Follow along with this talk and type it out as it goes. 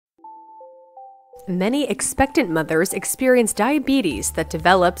Many expectant mothers experience diabetes that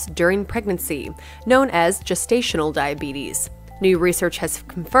develops during pregnancy, known as gestational diabetes. New research has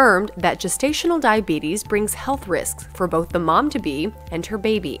confirmed that gestational diabetes brings health risks for both the mom-to-be and her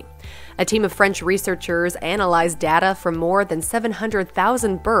baby. A team of French researchers analyzed data from more than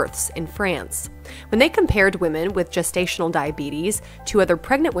 700,000 births in France. When they compared women with gestational diabetes to other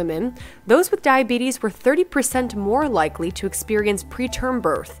pregnant women, those with diabetes were 30% more likely to experience preterm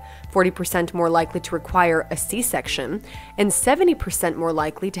birth, 40% more likely to require a C-section, and 70% more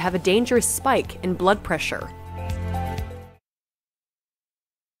likely to have a dangerous spike in blood pressure.